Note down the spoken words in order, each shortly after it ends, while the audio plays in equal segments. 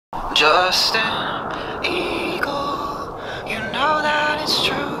Justin Eagle, you know that it's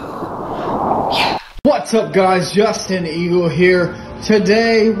true. Yeah. What's up, guys? Justin Eagle here.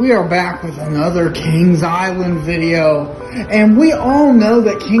 Today we are back with another Kings Island video, and we all know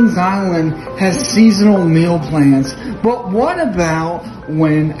that Kings Island has seasonal meal plans. But what about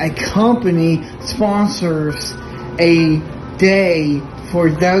when a company sponsors a day for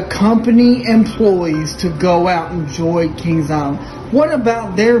their company employees to go out and enjoy Kings Island? What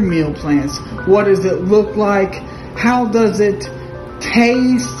about their meal plans? What does it look like? How does it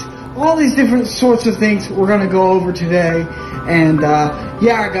taste? All these different sorts of things we're going to go over today. And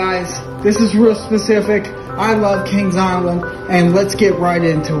yeah, guys, this is real specific. I love Kings Island, and let's get right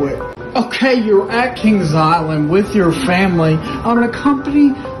into it. Okay, you're at Kings Island with your family on a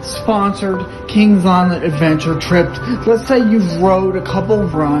company-sponsored Kings Island adventure trip. Let's say you've rode a couple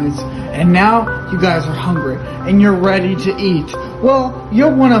of rides, and now you guys are hungry, and you're ready to eat. Well,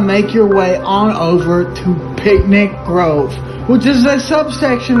 you'll want to make your way on over to Picnic Grove, which is a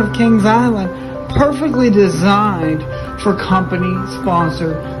subsection of Kings Island, perfectly designed for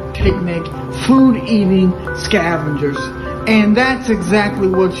company-sponsored picnic, food-eating scavengers. And that's exactly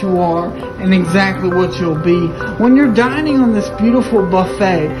what you are, and exactly what you'll be when you're dining on this beautiful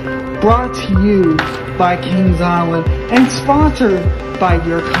buffet brought to you by Kings Island and sponsored by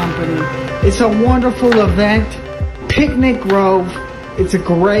your company. It's a wonderful event. Picnic Grove, it's a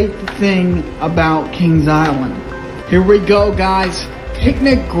great thing about Kings Island. Here we go, guys.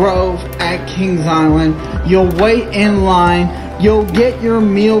 Picnic Grove at Kings Island. You'll wait in line. You'll get your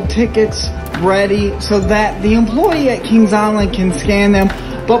meal tickets ready so that the employee at Kings Island can scan them.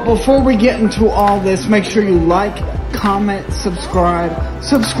 But before we get into all this, make sure you like, comment, subscribe.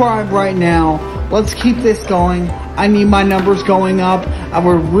 Subscribe right now. Let's keep this going. I need my numbers going up. I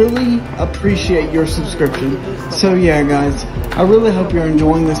would really appreciate your subscription. So yeah, guys, I really hope you're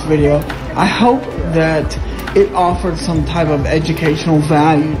enjoying this video. I hope that it offered some type of educational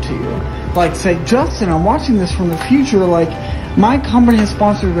value to you. Like, say, Justin, I'm watching this from the future. Like, my company has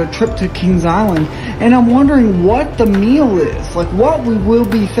sponsored a trip to Kings Island, and I'm wondering what the meal is. Like, what we will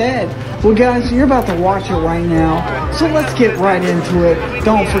be fed. Well, guys, you're about to watch it right now. So let's get right into it.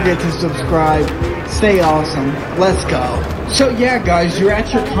 Don't forget to subscribe. Stay awesome. Let's go. So yeah, guys, you're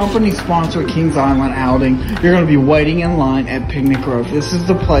at your company-sponsored Kings Island outing. You're going to be waiting in line at Picnic Grove. This is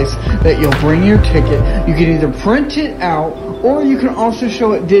the place that you'll bring your ticket. You can either print it out, or you can also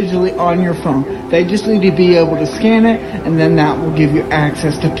show it digitally on your phone. They just need to be able to scan it, and then that will give you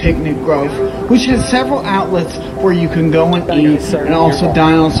access to Picnic Grove, which has several outlets where you can go and eat, and also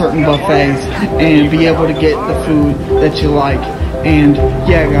dine on certain buffets, and be able to get the food that you like. And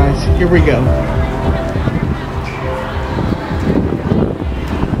yeah, guys, here we go.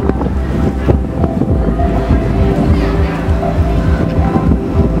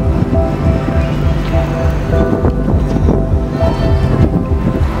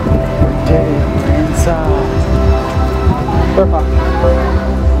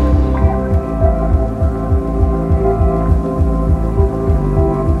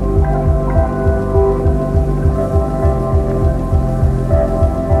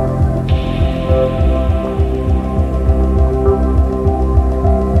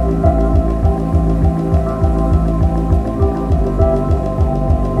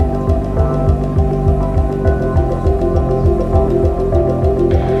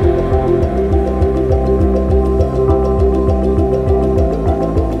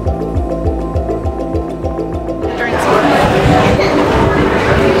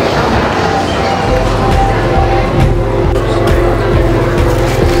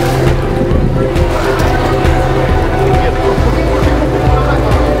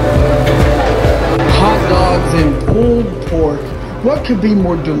 What could be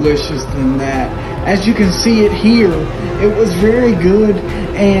more delicious than that? As you can see it here, it was very good,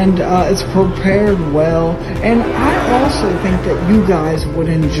 and it's prepared well, and I also think that you guys would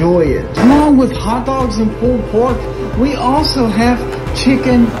enjoy it. Along with hot dogs and pulled pork, we also have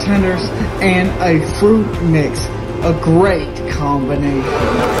chicken tenders and a fruit mix. A great combination.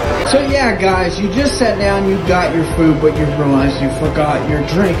 So yeah, guys, you just sat down, you got your food, but you realized you forgot your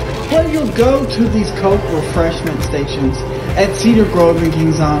drink. Well, you'll go to these Coke refreshment stations at Cedar Grove and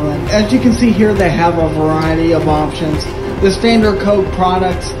Kings Island. As you can see here, they have a variety of options. The standard Coke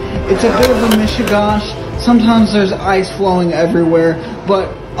products, it's a bit of a mishigash. Sometimes there's ice flowing everywhere,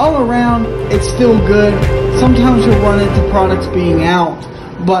 but all around, it's still good. Sometimes you'll run into products being out,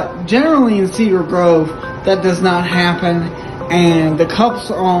 but generally in Cedar Grove, that does not happen. and the cups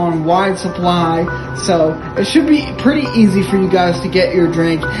are on wide supply, so it should be pretty easy for you guys to get your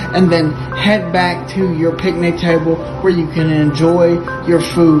drink and then head back to your picnic table where you can enjoy your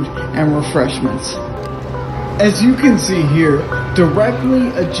food and refreshments. As you can see here, directly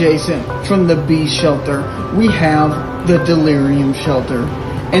adjacent from the bee shelter, we have the delirium shelter.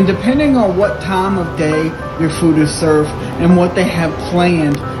 And depending on what time of day your food is served and what they have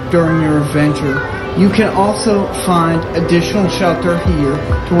planned during your adventure, you can also find additional shelter here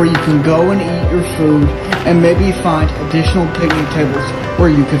to where you can go and eat your food and maybe find additional picnic tables where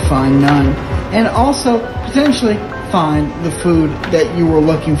you could find none. And also potentially find the food that you were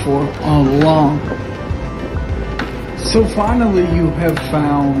looking for all along. So finally you have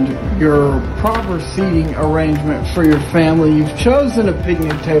found your proper seating arrangement for your family. You've chosen a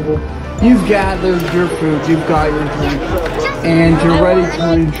picnic table. You've gathered your food, you've got your drink, and you're ready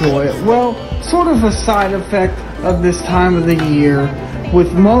to enjoy it. Well, sort of a side effect of this time of the year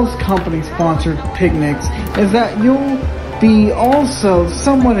with most company-sponsored picnics is that you'll be also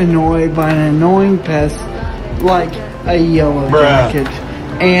somewhat annoyed by an annoying pest like a yellow jacket.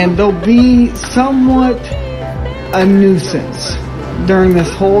 And they'll be somewhat a nuisance during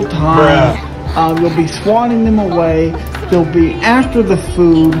this whole time. You'll be swatting them away. They'll be after the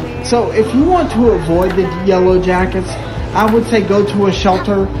food. So if you want to avoid the yellow jackets, I would say go to a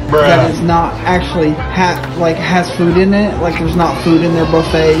shelter that is not actually has food in it. Like there's not food in their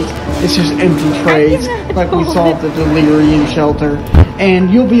buffets. It's just empty trays, like we saw at the delirium shelter.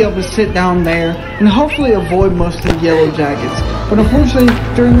 And you'll be able to sit down there and hopefully avoid most of the yellow jackets. But unfortunately,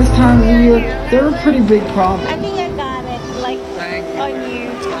 during this time of the year, they're a pretty big problem. I think I got it, like, on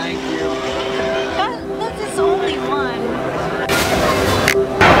you. Thank you. This is only one.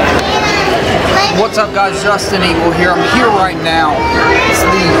 What's up guys, Justin Eagle here. I'm here right now. It's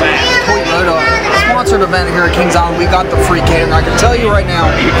the Toyota sponsored event here at Kings Island. We got the free catering. I can tell you right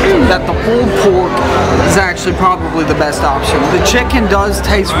now that the pulled pork is actually probably the best option. The chicken does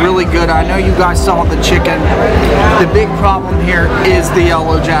taste really good. I know you guys saw the chicken. The big problem here is the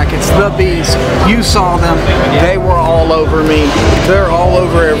yellow jackets, the bees. You saw them. They were all over me. They're all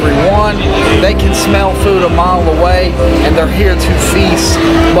over everyone. They can smell food a mile away and they're here to feast.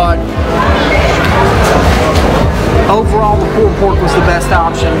 But overall, the pulled pork was the best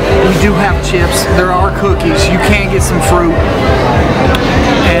option. We do have chips. There are cookies. You can get some fruit.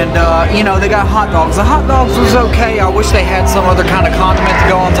 And, you know, they got hot dogs. The hot dogs was okay. I wish they had some other kind of condiment to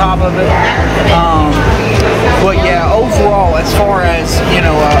go on top of it. But yeah, overall, as far as, you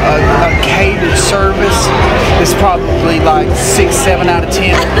know, a catered service, it's probably like 6, 7 out of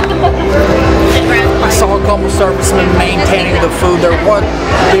 10. I saw a couple servicemen maintaining the food. There were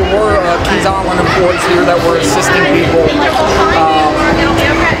Kings Island employees here that were assisting people.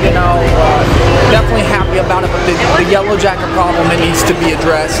 You know, definitely happy about it, but the yellow jacket problem, it needs to be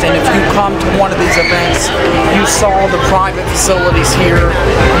addressed. And if you come to one of these events, you saw the private facilities here,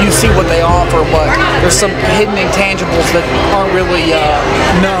 you see what they offer, but there's some hidden intangibles that aren't really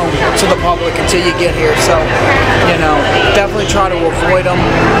known to the public until you get here. So, you know, definitely try to avoid them.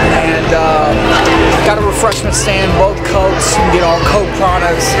 And got a refreshment stand, both Cokes, you can get all Coke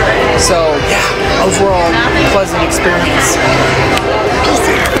products. So, yeah, overall, pleasant experience.